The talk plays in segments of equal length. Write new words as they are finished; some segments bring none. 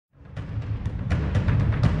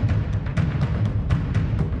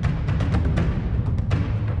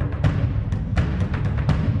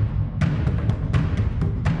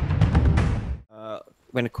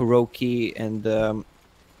when Kuroki and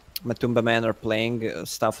MATUMBAMAN are playing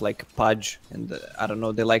stuff like Pudge, and I don't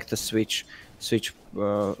know, they like to switch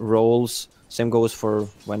roles. Same goes for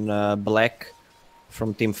when Black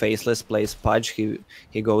from Team Faceless plays Pudge.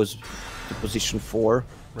 He goes to position 4,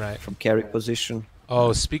 right, from carry position.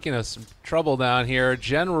 Oh, speaking of some trouble down here,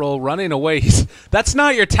 General running away. That's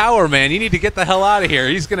not your tower, man. You need to get the hell out of here.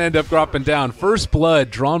 He's going to end up dropping down. First blood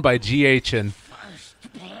drawn by GH, and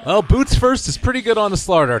well, Boots first is pretty good on the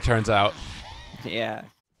Slardar, turns out. Yeah,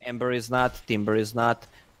 Ember is not, Timber is not,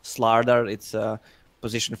 Slardar, it's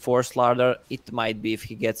position 4 Slardar. It might be if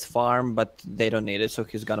he gets farm, but they don't need it, so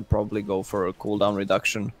he's gonna probably go for a cooldown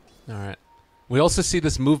reduction. All right. We also see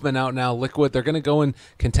this movement out now. Liquid, they're going to go and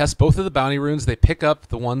contest both of the bounty runes. They pick up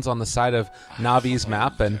the ones on the side of Navi's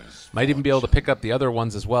map and might even be able to pick up the other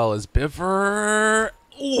ones as well. As Biver,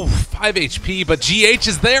 ooh, 5 HP, but GH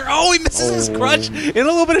is there. Oh, he misses his clutch. In a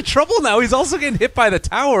little bit of trouble now. He's also getting hit by the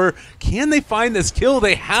tower. Can they find this kill?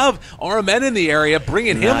 They have RMN in the area,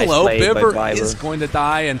 bringing him low. Biver is going to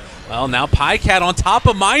die, and well, now Pajkatt on top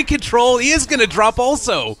of mind control. He is going to drop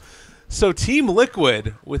also. So Team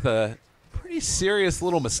Liquid with a pretty serious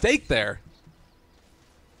little mistake there.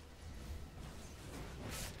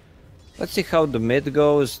 Let's see how the mid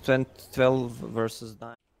goes. 12 versus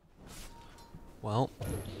 9. Well,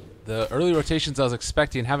 the early rotations I was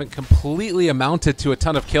expecting haven't completely amounted to a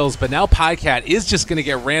ton of kills, but now Pajkatt is just going to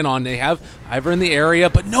get ran on. They have Ivor in the area,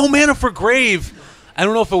 but no mana for Grave. I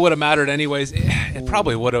don't know if it would have mattered anyways. It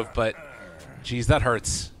probably would have, but geez, that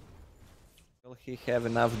hurts. Will he have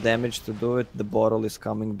enough damage to do it? The bottle is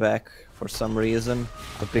coming back for some reason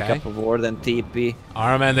to pick up a ward and TP.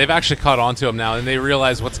 Man, they've actually caught on to him now, and they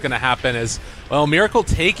realize what's going to happen is, well, Miracle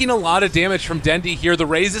taking a lot of damage from Dendi here. The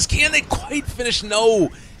raises, can they quite finish? No.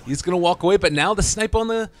 He's going to walk away, but now the snipe on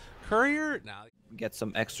the Courier. Now get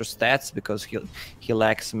some extra stats because he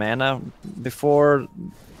lacks mana. Before,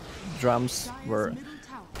 drums were...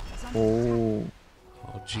 Oh,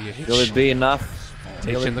 GH. Will it be enough?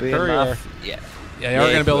 Taking the Courier. Yeah. Yeah, they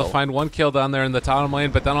are going to be able to find one kill down there in the bottom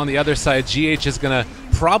lane, but then on the other side, GH is going to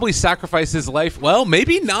probably sacrifice his life. Well,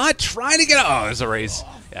 maybe not. Trying to get out. Oh, there's a raise.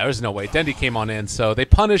 Yeah, there's no way. Dendi came on in, so they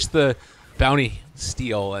punished the bounty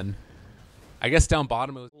steal, and I guess down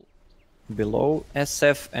bottom it was below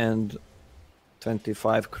SF and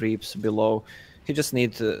 25 creeps below. He just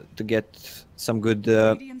needs to get some good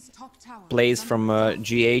plays from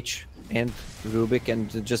GH and Rubik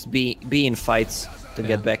and just be in fights to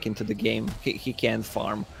get back into the game. He can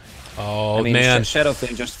farm. Oh, I mean, man.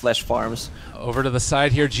 Shadowfin just flash farms. Over to the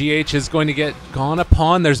side here, GH is going to get gone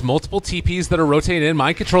upon. There's multiple TPs that are rotating in.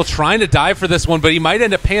 Mind Control trying to dive for this one, but he might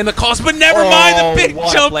end up paying the cost. But never mind, the big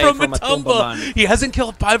jump from Matumba. He hasn't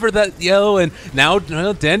killed Fiverr that yellow, and now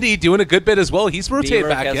Dendi doing a good bit as well. He's rotated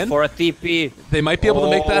back in. For a TP. They might be able to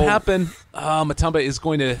make that happen. Matumba is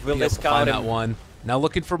going to be able to find that one. Now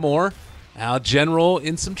looking for more. Now General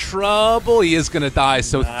in some trouble. He is going to die,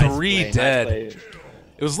 so nice 3 dead. Nice.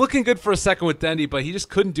 It was looking good for a second with Dendi, but he just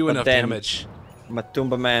couldn't do enough damage.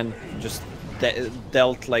 MATUMBAMAN just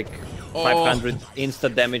dealt like 500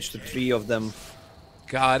 insta damage to 3 of them.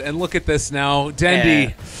 God, and look at this now.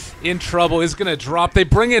 Dendi in trouble, is going to drop. They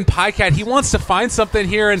bring in Pajkatt. He wants to find something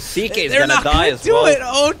here, and CK is they're not die going to do it.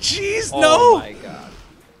 Oh, jeez, no. Oh, my God.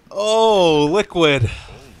 Oh, Liquid.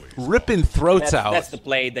 Ripping throats out. That's the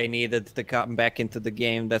play they needed to come back into the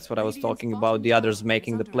game. That's what I was talking about. The others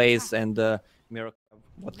making the plays and Miracle.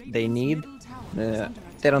 What they need. They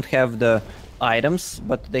don't have the items,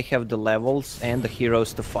 but they have the levels and the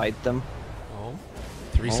heroes to fight them. Oh,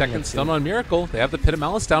 3 seconds stun on Miracle. They have the Pit of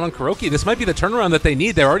Malice down on Kuroki. This might be the turnaround that they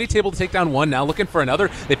need. They're already able to take down one. Now looking for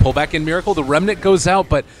another. They pull back in Miracle. The Remnant goes out,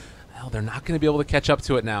 but well, they're not going to be able to catch up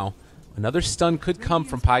to it now. Another stun could come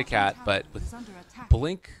from Pajkatt, but with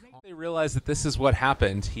Blink, they realize that this is what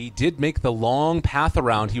happened. He did make the long path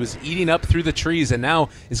around. He was eating up through the trees, and now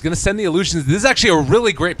is going to send the illusions. This is actually a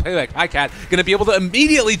really great play by Pajkatt. Going to be able to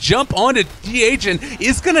immediately jump onto GH and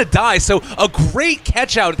is going to die. So a great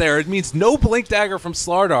catch out there. It means no Blink Dagger from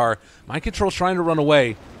Slardar. Mind Control trying to run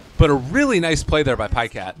away, but a really nice play there by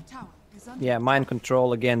Pajkatt. Yeah, Mind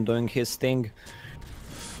Control again doing his thing.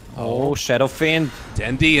 Oh, Shadowfin.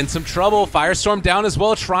 Dendi in some trouble. Firestorm down as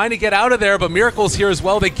well, trying to get out of there, but Miracle's here as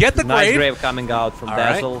well. They get the nice grave. Grave coming out from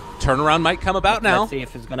Dazzle. Right. Turnaround might come about now. Let's see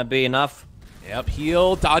if it's going to be enough. Yep,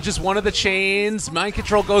 heal, dodges one of the chains. Mind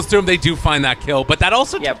Control goes through him. They do find that kill, but that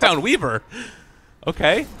also took down Weaver.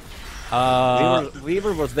 Okay.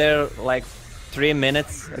 Weaver was there like 3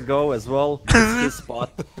 minutes ago as well. It's his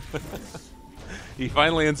spot. He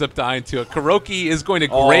finally ends up dying to it. Kuroki is going to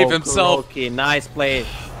grave himself. Kuroki, nice play.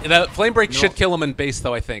 The Flame Break should kill him in base,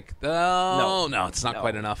 though, I think. No, it's not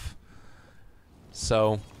quite enough.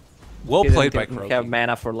 So, well played by Croaky. Have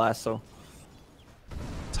mana for lasso.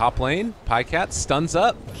 Top lane, Pajkatt stuns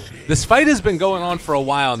up. This fight has been going on for a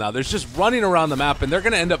while now. There's just running around the map, and they're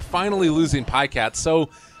going to end up finally losing Pajkatt. So,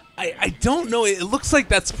 I don't know. It looks like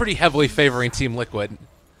that's pretty heavily favoring Team Liquid.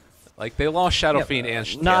 Like, they lost Shadow Fiend and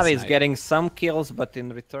Navi is getting some kills, but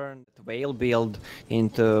in return, the Whale build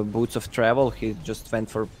into Boots of Travel, he just went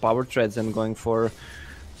for Power Treads and going for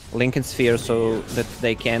Lincoln Sphere so that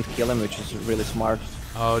they can't kill him, which is really smart.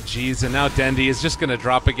 Oh, geez, and now Dendi is just going to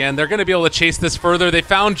drop again. They're going to be able to chase this further. They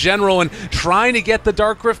found General and trying to get the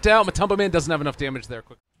Dark Rift out. MATUMBAMAN doesn't have enough damage there.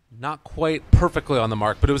 Not quite perfectly on the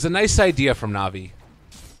mark, but it was a nice idea from Navi.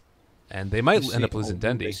 And they might end up losing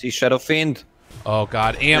Dendi. I see Shadow Fiend. Oh,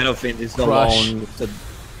 God. Amp, Shadow Fiend is Crush. alone.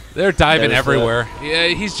 They're diving everywhere. Yeah,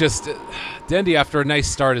 he's just... Dendi, after a nice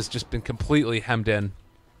start, has just been completely hemmed in.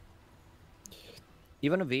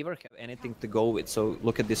 Even a Weaver have anything to go with, so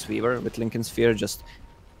look at this Weaver with Lincoln Sphere just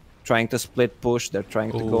trying to split push, they're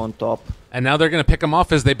trying to go on top. And now they're going to pick them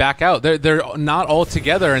off as they back out. They're not all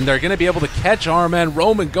together, and they're going to be able to catch Arman.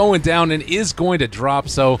 Roman going down and is going to drop,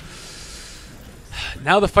 so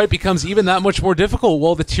now the fight becomes even that much more difficult.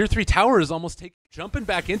 Well, the tier 3 tower is almost jumping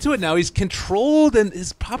back into it now. He's controlled and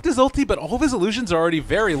has popped his ulti, but all of his illusions are already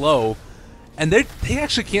very low. And they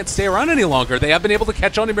actually can't stay around any longer. They have been able to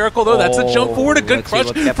catch on to Miracle, though. That's a jump forward, a good crush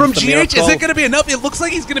from GH. Is it going to be enough? It looks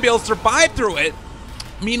like he's going to be able to survive through it.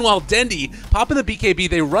 Meanwhile, Dendi popping the BKB.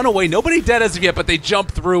 They run away. Nobody dead as of yet, but they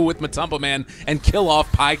jump through with MATUMBAMAN and kill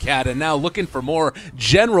off Pajkatt. And now looking for more.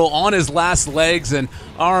 General on his last legs, and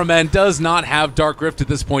Arman does not have Dark Rift at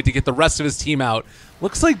this point to get the rest of his team out.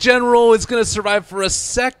 Looks like General is going to survive for a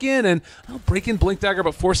second, and breaking Blink Dagger,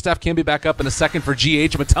 but Force Staff can be back up in a second for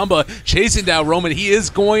GH. Matumba chasing down Roman. He is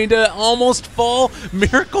going to almost fall.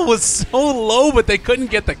 Miracle was so low, but they couldn't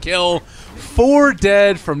get the kill. 4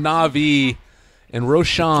 dead from Na'Vi, and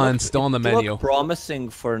Roshan still on the menu. Looked promising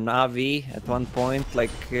for Na'Vi at one point, like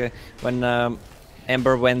when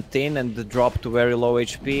Ember went in and dropped to very low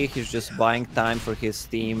HP. He's just buying time for his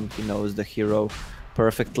team. He knows the hero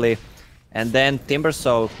perfectly. And then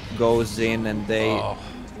Timbersaw goes in, and they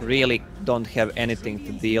really don't have anything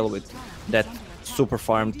to deal with that super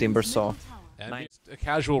farm Timbersaw. And a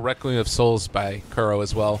casual Requiem of Souls by Kuro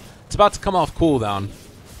as well. It's about to come off cooldown.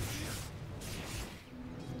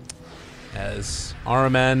 As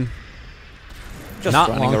Arman just not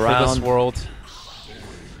running long around for this world.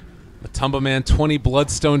 MATUMBAMAN 20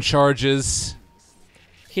 Bloodstone charges.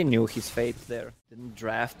 He knew his fate there. Didn't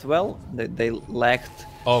draft well. They lacked.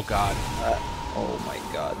 Oh God. Oh my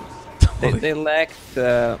God. They lacked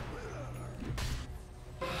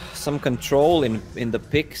some control in the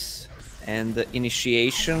picks and the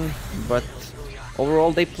initiation, but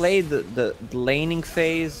overall they played the laning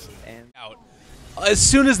phase and out. As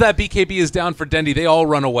soon as that BKB is down for Dendi, they all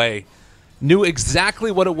run away. Knew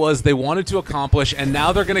exactly what it was they wanted to accomplish, and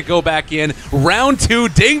now they're going to go back in. Round 2,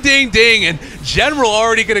 ding, ding, ding, and General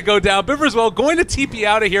already going to go down. Bifferswell going to TP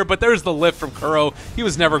out of here, but there's the lift from Kuro. He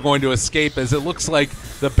was never going to escape, as it looks like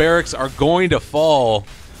the barracks are going to fall.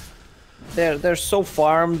 They're so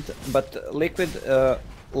farmed, but Liquid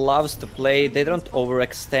loves to play. They don't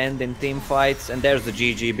overextend in team fights, and there's the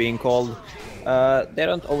GG being called. They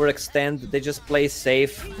don't overextend. They just play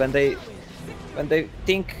safe when they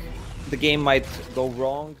think the game might go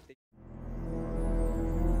wrong.